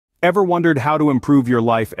Ever wondered how to improve your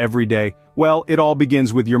life every day? Well, it all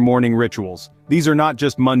begins with your morning rituals. These are not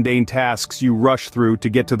just mundane tasks you rush through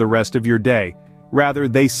to get to the rest of your day. Rather,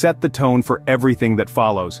 they set the tone for everything that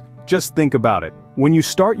follows. Just think about it. When you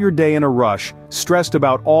start your day in a rush, stressed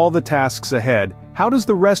about all the tasks ahead, how does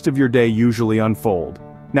the rest of your day usually unfold?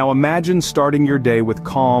 Now imagine starting your day with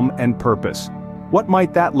calm and purpose. What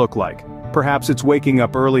might that look like? Perhaps it's waking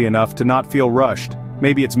up early enough to not feel rushed.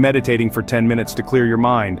 Maybe it's meditating for 10 minutes to clear your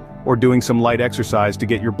mind, or doing some light exercise to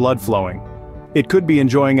get your blood flowing. It could be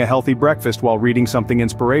enjoying a healthy breakfast while reading something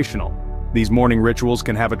inspirational. These morning rituals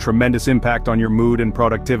can have a tremendous impact on your mood and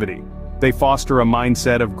productivity. They foster a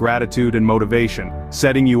mindset of gratitude and motivation,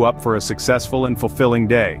 setting you up for a successful and fulfilling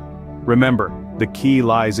day. Remember, the key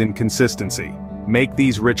lies in consistency. Make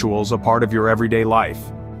these rituals a part of your everyday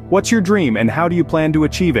life. What's your dream and how do you plan to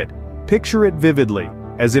achieve it? Picture it vividly,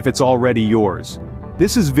 as if it's already yours.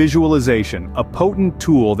 This is visualization, a potent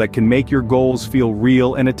tool that can make your goals feel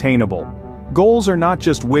real and attainable. Goals are not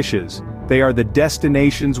just wishes, they are the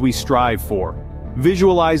destinations we strive for.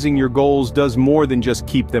 Visualizing your goals does more than just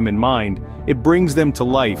keep them in mind, it brings them to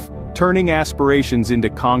life, turning aspirations into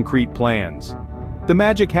concrete plans. The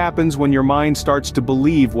magic happens when your mind starts to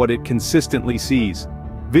believe what it consistently sees.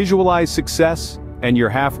 Visualize success, and you're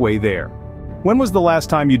halfway there. When was the last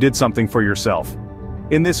time you did something for yourself?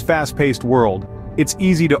 In this fast-paced world, it's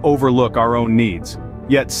easy to overlook our own needs.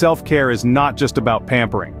 Yet self-care is not just about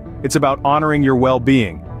pampering. It's about honoring your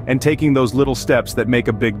well-being, and taking those little steps that make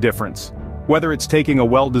a big difference. Whether it's taking a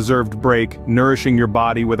well-deserved break, nourishing your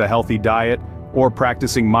body with a healthy diet, or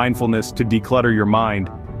practicing mindfulness to declutter your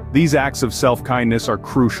mind, these acts of self-kindness are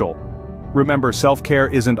crucial. Remember, self-care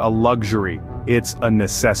isn't a luxury, it's a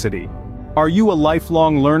necessity. Are you a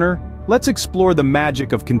lifelong learner? Let's explore the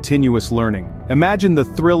magic of continuous learning. Imagine the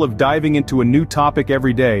thrill of diving into a new topic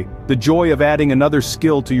every day, the joy of adding another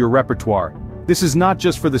skill to your repertoire. This is not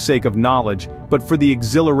just for the sake of knowledge, but for the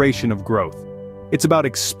exhilaration of growth. It's about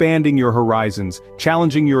expanding your horizons,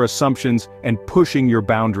 challenging your assumptions, and pushing your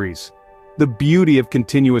boundaries. The beauty of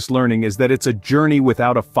continuous learning is that it's a journey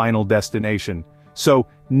without a final destination. So,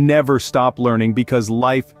 never stop learning because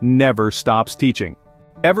life never stops teaching.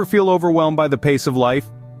 Ever feel overwhelmed by the pace of life?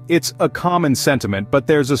 It's a common sentiment, but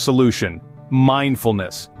there's a solution.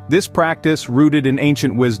 Mindfulness. This practice, rooted in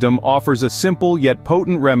ancient wisdom, offers a simple yet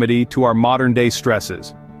potent remedy to our modern-day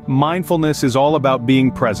stresses. Mindfulness is all about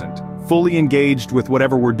being present, fully engaged with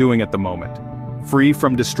whatever we're doing at the moment, free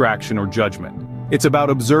from distraction or judgment. It's about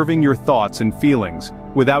observing your thoughts and feelings,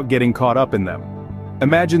 without getting caught up in them.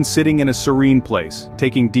 Imagine sitting in a serene place,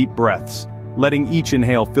 taking deep breaths, letting each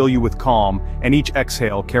inhale fill you with calm, and each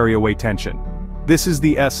exhale carry away tension. This is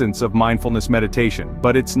the essence of mindfulness meditation,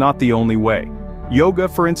 but it's not the only way. Yoga,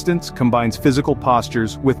 for instance, combines physical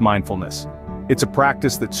postures with mindfulness. It's a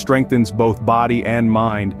practice that strengthens both body and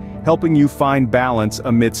mind, helping you find balance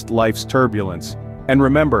amidst life's turbulence. And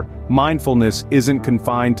remember, mindfulness isn't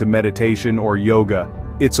confined to meditation or yoga,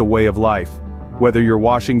 it's a way of life. Whether you're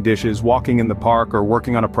washing dishes, walking in the park, or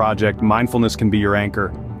working on a project, mindfulness can be your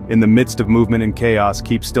anchor. In the midst of movement and chaos,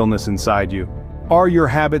 keep stillness inside you. Are your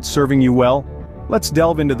habits serving you well? Let's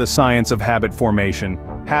delve into the science of habit formation.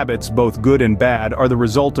 Habits, both good and bad, are the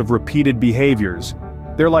result of repeated behaviors.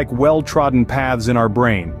 They're like well-trodden paths in our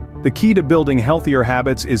brain. The key to building healthier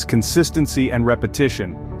habits is consistency and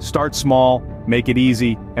repetition. Start small, make it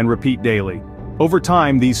easy, and repeat daily. Over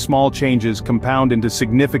time, these small changes compound into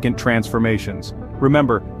significant transformations.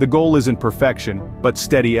 Remember, the goal isn't perfection, but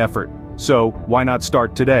steady effort. So, why not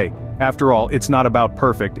start today? After all, it's not about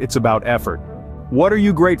perfect, it's about effort. What are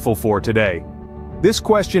you grateful for today? This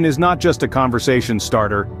question is not just a conversation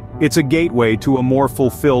starter, it's a gateway to a more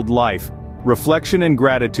fulfilled life. Reflection and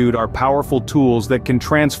gratitude are powerful tools that can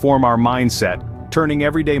transform our mindset, turning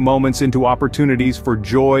everyday moments into opportunities for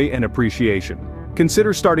joy and appreciation.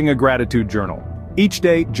 Consider starting a gratitude journal. Each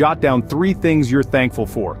day, jot down 3 things you're thankful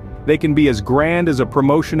for. They can be as grand as a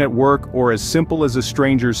promotion at work or as simple as a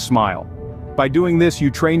stranger's smile. By doing this,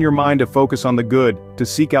 you train your mind to focus on the good, to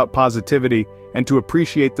seek out positivity, and to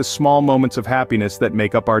appreciate the small moments of happiness that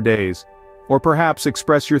make up our days. Or perhaps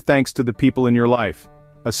express your thanks to the people in your life.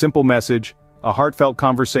 A simple message, a heartfelt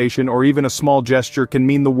conversation, or even a small gesture can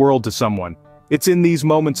mean the world to someone. It's in these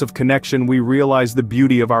moments of connection we realize the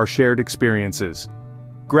beauty of our shared experiences.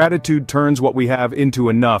 Gratitude turns what we have into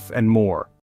enough and more.